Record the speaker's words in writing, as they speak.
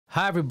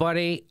Hi,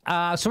 everybody.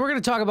 So we're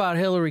going to talk about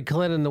Hillary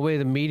Clinton, the way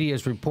the media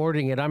is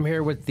reporting it. I'm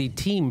here with the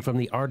team from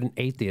the Ardent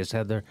Atheist,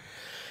 Heather,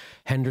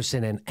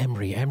 Henderson, and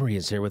Emery. Emery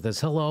is here with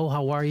us. Hello,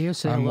 how are you?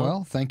 Say I'm hello.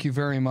 well, thank you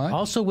very much.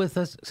 Also with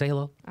us, say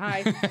hello.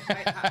 Hi.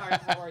 Hi.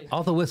 How are you?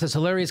 Also with us,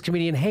 hilarious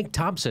comedian Hank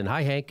Thompson.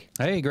 Hi, Hank.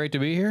 Hey, great to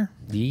be here.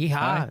 Yeehaw.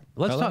 Hi.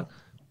 Let's Hello. talk.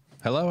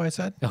 Hello, I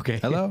said. Okay.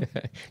 Hello.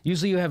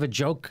 Usually you have a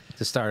joke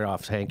to start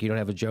off, Hank. You don't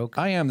have a joke?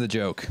 I am the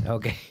joke.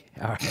 Okay.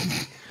 All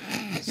right.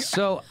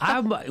 So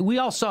we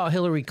all saw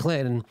Hillary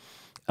Clinton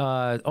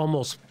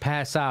almost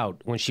pass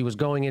out when she was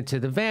going into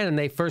the van, and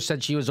they first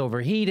said she was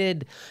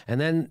overheated,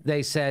 and then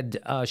they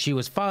said she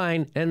was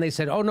fine, and they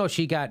said, oh no,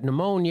 she got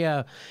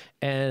pneumonia,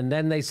 and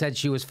then they said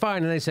she was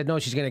fine, and they said no,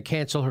 she's going to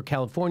cancel her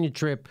California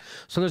trip.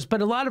 So there's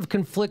been a lot of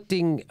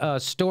conflicting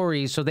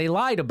stories, so they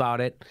lied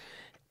about it.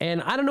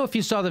 And I don't know if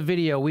you saw the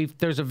video.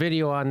 There's a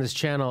video on this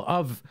channel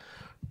of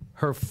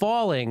her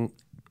falling.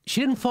 She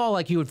didn't fall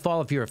like you would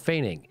fall if you were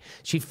fainting.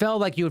 She fell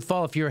like you would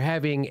fall if you were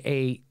having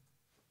a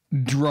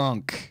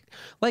Drunk.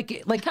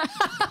 like.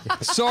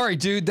 Sorry,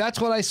 dude. That's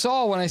what I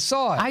saw when I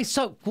saw it. I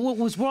saw what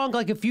was wrong.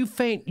 Like if you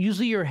faint,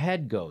 usually your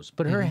head goes,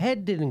 but her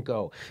head didn't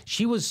go.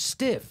 She was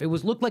stiff. It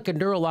looked like a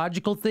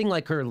neurological thing,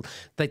 like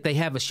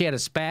she had a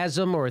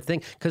spasm or a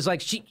thing, because like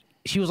she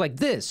was like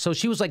this, so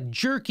she was like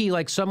jerky,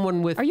 like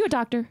someone with. Are you a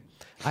doctor?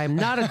 I am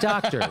not a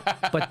doctor,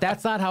 but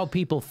that's not how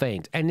people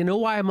faint. And you know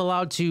why I'm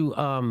allowed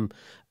to?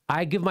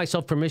 I give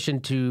myself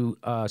permission to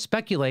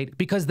speculate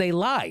because they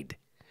lied.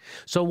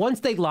 So once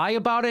they lie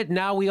about it,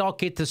 now we all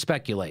get to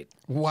speculate.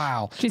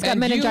 Wow. She's got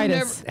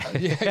meningitis.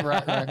 Yeah,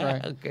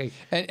 right. Okay.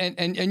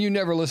 And you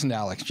never listen to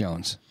Alex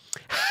Jones.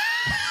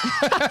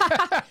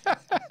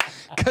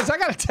 Because I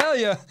got to tell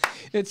you,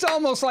 it's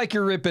almost like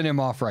you're ripping him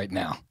off right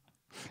now.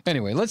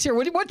 Anyway, let's hear.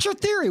 What's your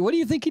theory? What do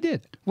you think he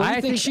did? What do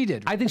you think she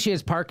did? I think she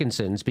has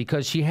Parkinson's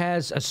because she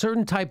has a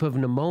certain type of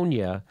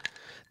pneumonia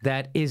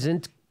that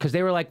isn't. Because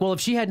they were like, well,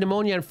 if she had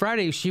pneumonia on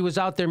Friday, she was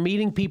out there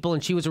meeting people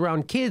and she was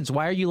around kids.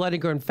 Why are you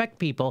letting her infect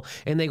people?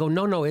 And they go,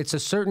 no, it's a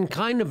certain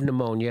kind of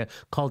pneumonia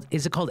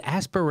is it called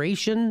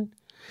aspiration?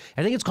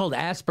 I think it's called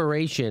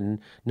aspiration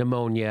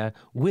pneumonia,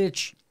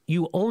 which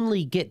you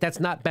only get, that's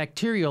not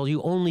bacterial,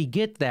 you only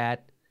get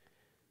that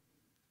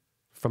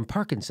from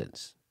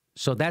Parkinson's.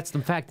 So that's the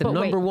fact. The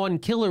number one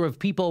killer of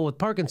people with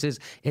Parkinson's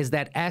is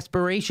that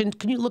aspiration.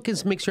 Can you look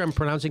and make sure I'm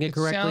pronouncing it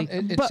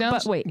correctly?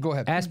 But wait. Go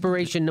ahead.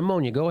 Aspiration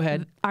pneumonia. Go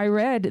ahead. I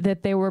read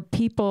that there were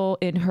people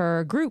in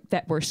her group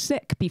that were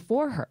sick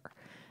before her.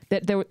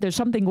 That there's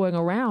something going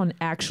around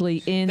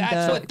actually in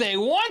That's what they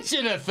want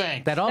you to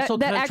think. That also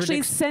that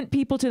actually sent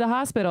people to the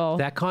hospital.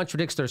 That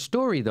contradicts their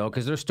story, though,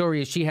 because their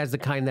story is she has the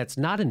kind that's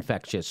not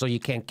infectious, so you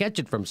can't catch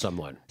it from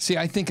someone. See,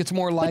 I think it's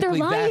more likely they're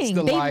lying.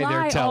 that's the lie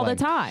they're telling. All the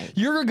time.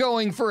 You're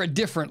going for a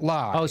different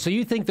lie. Oh, so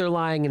you think they're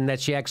lying and that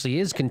she actually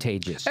is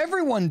contagious?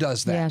 Everyone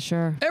does that. Yeah,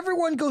 sure.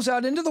 Everyone goes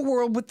out into the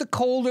world with the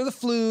cold or the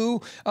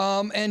flu,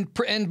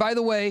 and by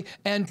the way,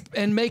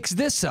 and makes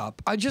this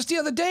up. Just the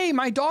other day,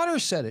 my daughter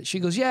said it. She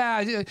goes,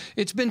 "Yeah,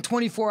 it's been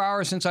 24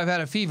 hours since I've had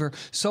a fever,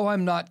 so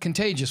I'm not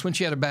contagious," when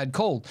she had a bad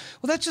cold.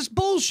 Well, that's just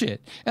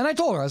bullshit. And I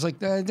told her, I was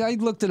like, I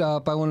looked it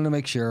up. I wanted to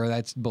make sure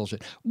that's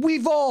bullshit.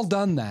 We've all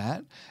done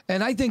that,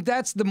 and I think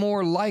that's the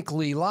more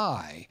likely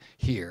lie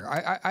here.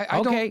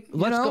 Okay,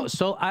 let's go.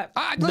 So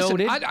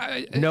noted.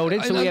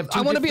 Noted. So we have two.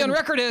 I want to be on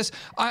record as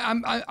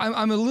I'm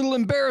a little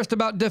embarrassed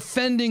about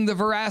defending the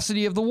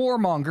veracity of the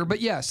warmonger, but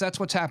yes, that's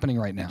what's happening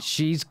right now.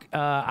 She's.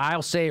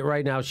 I'll say it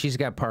right now. She's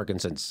got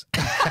Parkinson's.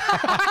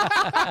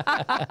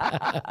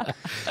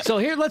 So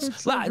here,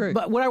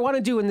 but what I want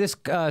to do in this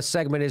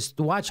segment is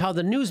watch how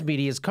the news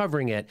media is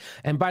covering it.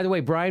 And by the way,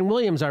 Brian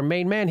Williams, our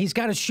main man, he's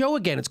got a show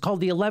again. It's called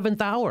The 11th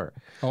Hour.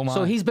 Oh my.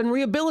 So he's been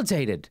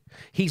rehabilitated.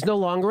 He's no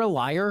longer a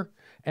liar.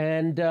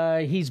 And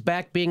he's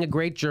back being a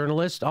great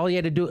journalist. All you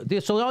have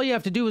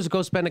to do is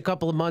go spend a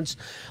couple of months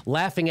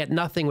laughing at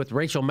nothing with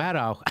Rachel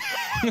Maddow.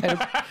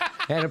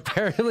 And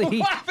apparently...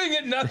 Laughing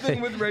at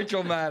nothing with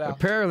Rachel Maddow.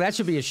 Apparently, that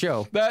should be a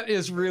show. That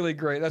is really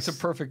great. That's a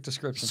perfect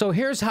description. So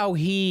here's how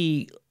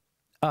he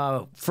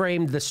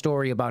framed the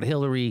story about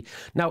Hillary.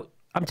 Now,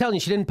 I'm telling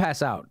you, she didn't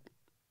pass out.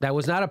 That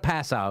was not a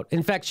pass out.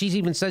 In fact, she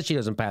even says she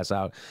doesn't pass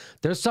out.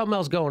 There's something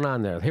else going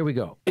on there. Here we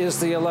go. Is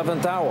the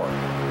 11th hour.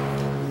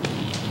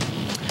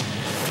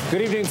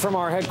 Good evening from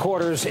our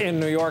headquarters in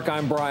New York.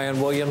 I'm Brian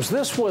Williams.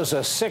 This was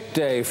a sick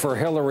day for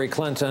Hillary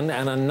Clinton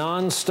and a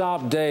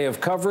nonstop day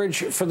of coverage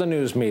for the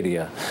news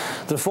media.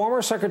 The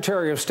former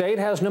Secretary of State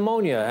has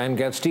pneumonia and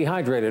gets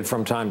dehydrated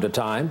from time to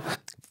time.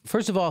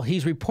 First of all,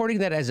 he's reporting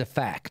that as a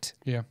fact.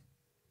 Yeah.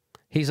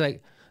 He's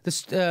like,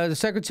 the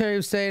Secretary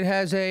of State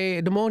has a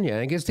pneumonia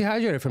and gets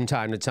dehydrated from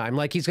time to time.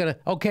 Like he's going to,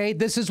 okay,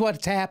 this is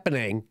what's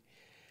happening.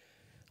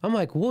 I'm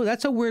like, whoa,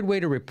 that's a weird way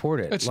to report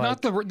it. It's like,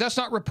 that's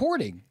not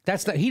reporting.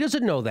 That's not. He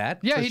doesn't know that.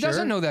 Yeah, for he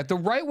doesn't know that. The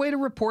right way to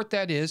report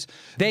that is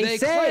they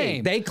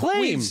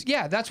claim.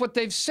 Yeah, that's what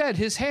they've said.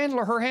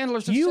 Her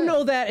handlers have said. You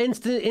know that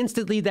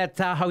instantly. That's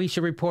how he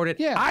should report it.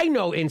 Yeah. I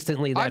know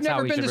instantly that's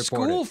how he should report it. I've never been to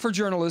school for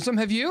journalism.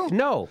 Have you?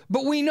 No.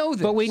 But we know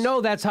this. But we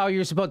know that's how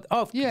you're supposed.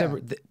 Oh, yeah.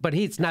 But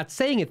he's not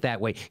saying it that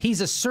way.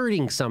 He's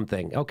asserting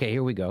something. Okay,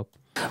 here we go.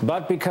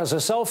 But because a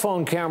cell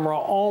phone camera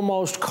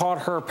almost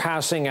caught her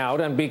passing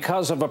out, and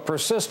because of a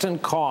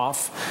persistent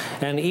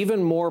cough and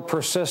even more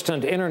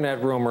persistent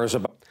internet rumors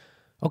about...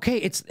 Okay,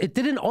 it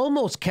didn't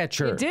almost catch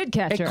her. It did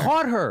catch her. It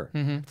caught her.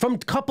 From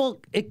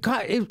it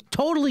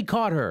totally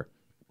caught her.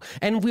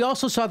 And we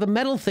also saw the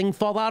metal thing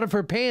fall out of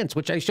her pants,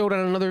 which I showed on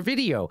another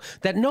video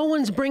that no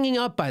one's bringing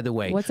up, by the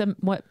way. What? There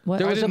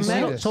was a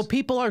metal. this. So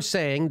people are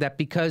saying that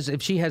because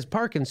if she has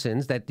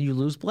Parkinson's, that you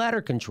lose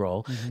bladder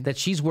control, that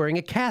she's wearing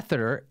a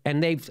catheter,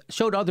 and they've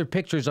showed other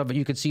pictures of it.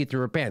 You could see it through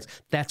her pants.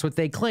 That's what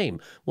they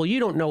claim. Well, you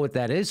don't know what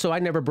that is, so I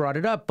never brought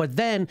it up. But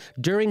then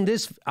during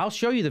this, I'll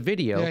show you the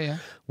video. Yeah.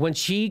 When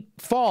she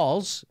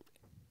falls,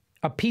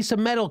 a piece of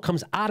metal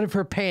comes out of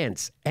her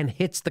pants and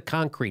hits the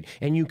concrete,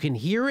 and you can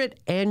hear it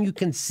and you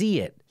can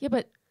see it. Yeah,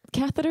 but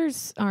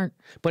catheters aren't.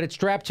 But it's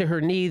strapped to her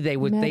knee. The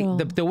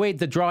way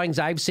the drawings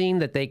I've seen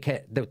that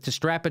to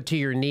strap it to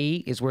your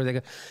knee is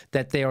where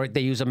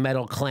they use a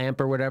metal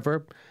clamp or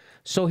whatever.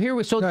 So here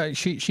we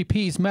she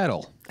pees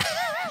metal.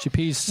 She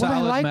pees What I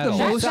solid like the metal.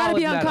 most- That's got to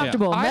be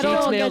uncomfortable. Yeah. she Metal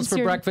eats nails against for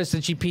your... breakfast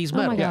and she pees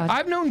metal. my God.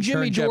 I've known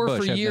Jimmy Jeb Dore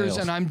Bush for had years, nails.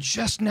 and I'm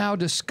just now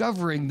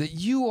discovering that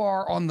you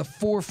are on the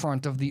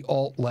forefront of the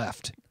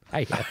alt-left. All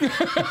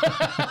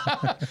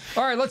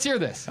right, let's hear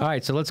this. All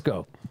right, so let's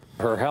go.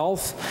 her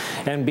health,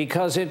 and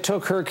because it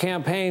took her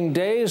campaign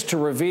days to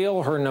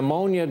reveal her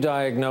pneumonia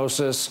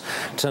diagnosis,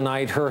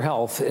 tonight her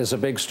health is a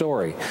big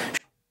story.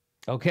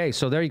 Okay,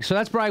 so there. So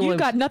that's Brian You've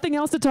Williams. got nothing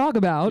else to talk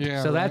about.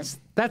 Yeah, So right.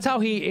 that's how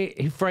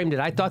he framed it.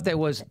 I thought that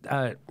was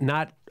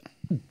not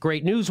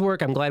great news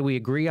work. I'm glad we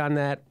agree on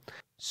that.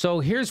 So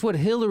here's what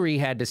Hillary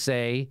had to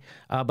say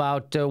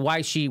about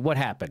what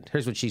happened.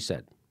 Here's what she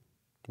said.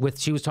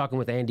 She was talking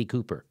with Andy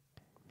Cooper.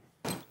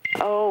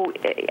 Oh,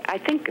 I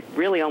think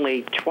really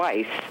only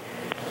twice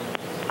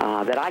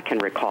that I can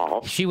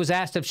recall. She was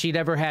asked if she'd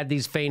ever had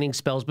these fainting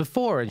spells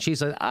before, and she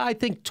said, I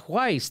think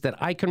twice that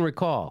I can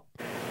recall.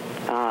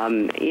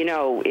 You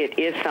know, it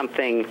is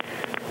something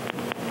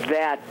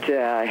that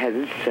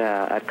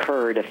has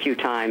occurred a few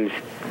times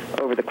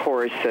over the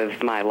course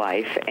of my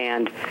life,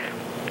 and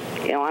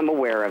you know, I'm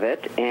aware of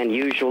it and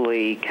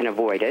usually can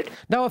avoid it.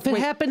 Now, if it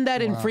happened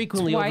that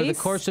infrequently over the Twice?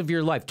 course of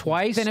your life,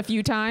 twice, Been a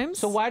few times.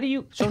 so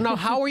now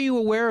how are you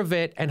aware of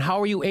it, and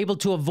how are you able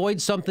to avoid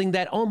something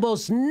that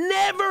almost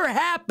never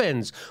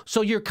happens?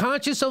 So you're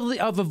conscious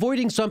of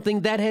avoiding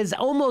something that has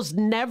almost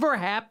never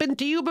happened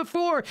to you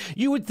before.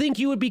 You would think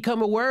you would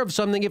become aware of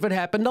something if it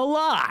happened a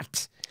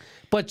lot.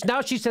 But now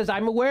she says,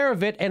 I'm aware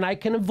of it and I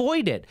can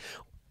avoid it.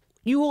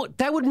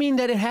 That would mean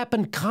that it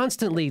happened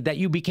constantly, that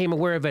you became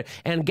aware of it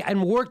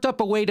and worked up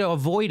a way to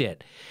avoid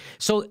it.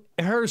 So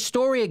her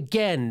story,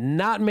 again,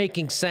 not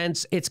making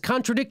sense. She's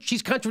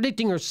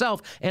contradicting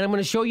herself, and I'm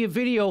going to show you a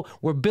video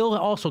where Bill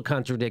also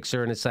contradicts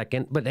her in a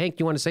second. But Hank,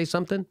 you want to say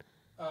something?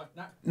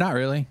 Not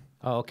really.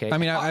 Oh, okay. I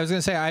mean, I was going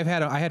to say I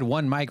had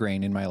one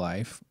migraine in my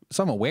life,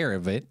 so I'm aware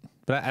of it,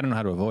 but I don't know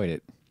how to avoid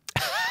it.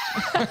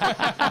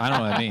 I don't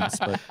know what that means,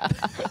 but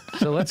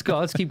So let's go.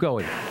 Let's keep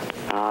going.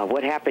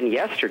 What happened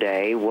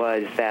yesterday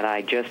was that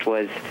I just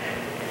was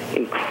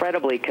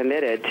incredibly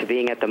committed to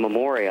being at the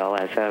memorial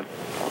as a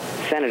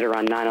senator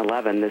on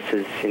 9/11. This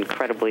is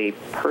incredibly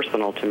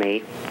personal to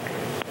me.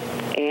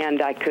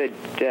 And I could,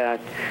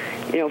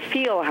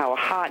 feel how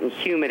hot and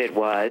humid it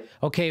was.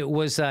 Okay, it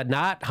was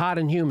not hot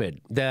and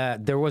humid.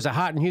 There was a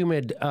hot and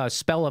humid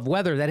spell of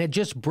weather that had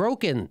just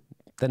broken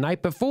the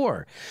night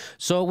before.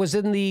 So it was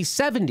in the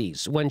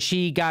 70s when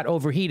she got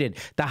overheated.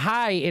 The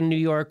high in New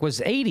York was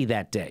 80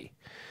 that day.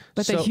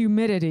 But the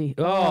humidity.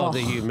 Oh,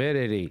 the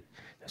humidity.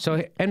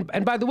 So,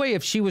 and by the way,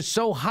 if she was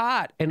so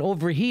hot and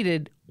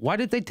overheated, why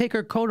did they take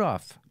her coat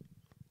off?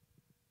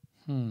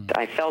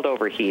 I felt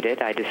overheated.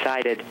 I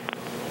decided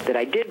that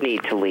I did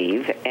need to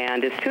leave.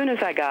 And as soon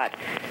as I got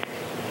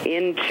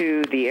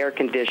into the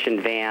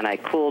air-conditioned van, I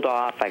cooled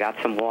off, I got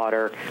some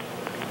water,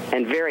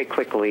 and very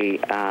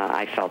quickly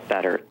I felt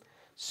better.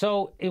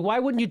 So why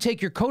wouldn't you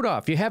take your coat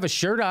off? You have a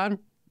shirt on.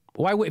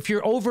 Why, if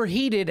you're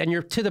overheated and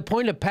you're to the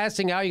point of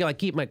passing out, you gotta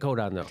keep my coat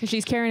on though. Because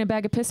she's carrying a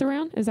bag of piss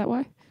around? Is that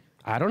why?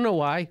 I don't know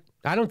why.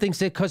 I don't think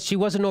so, because she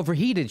wasn't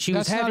overheated.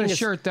 That's not a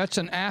shirt. That's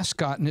an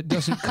ascot, and it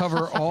doesn't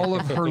cover all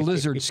of her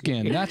lizard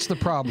skin. That's the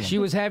problem. She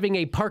was having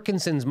a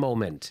Parkinson's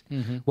moment.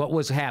 What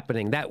was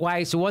happening? That why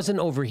it wasn't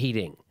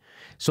overheating.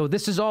 So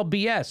this is all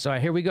BS. All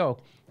right, here we go.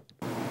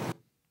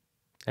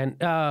 And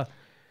That's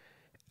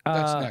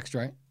next,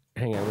 right?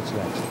 hang on, what's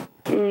next?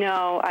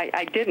 No,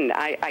 I didn't.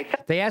 I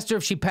felt They asked her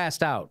if she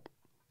passed out.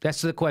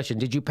 That's the question.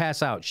 Did you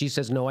pass out? She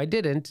says, no, I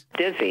didn't.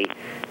 dizzy,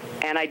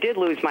 and I did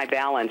lose my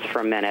balance for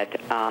a minute.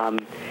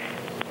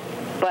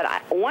 But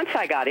once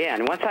I got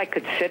in, once I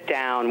could sit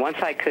down, once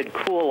I could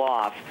cool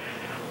off,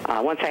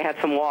 once I had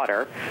some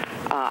water,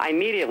 I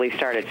immediately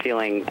started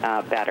feeling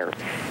better.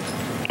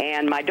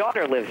 And my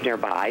daughter lives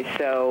nearby,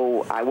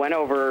 so I went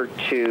over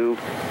to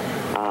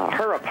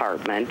her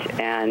apartment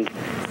and,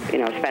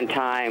 spent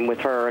time with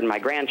her and my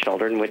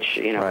grandchildren, which,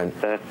 Right.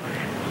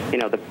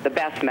 the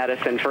best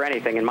medicine for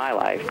anything in my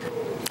life.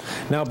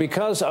 Now,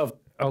 because of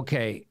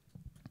Okay.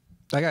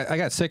 I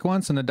got sick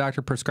once, and the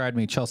doctor prescribed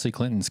me Chelsea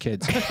Clinton's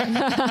kids.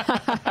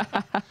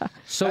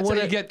 So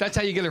That's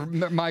how you get a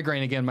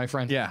migraine again, my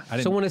friend. Yeah. I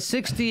didn't. So when a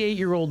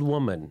 68-year-old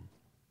woman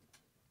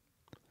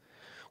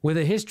with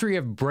a history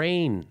of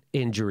brain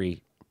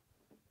injury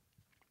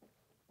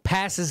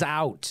passes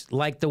out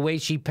like the way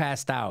she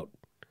passed out,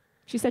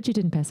 She said she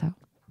didn't pass out.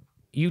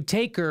 you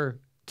take her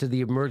to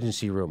the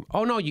emergency room.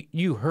 Oh, no,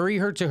 you hurry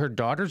her to her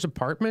daughter's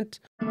apartment?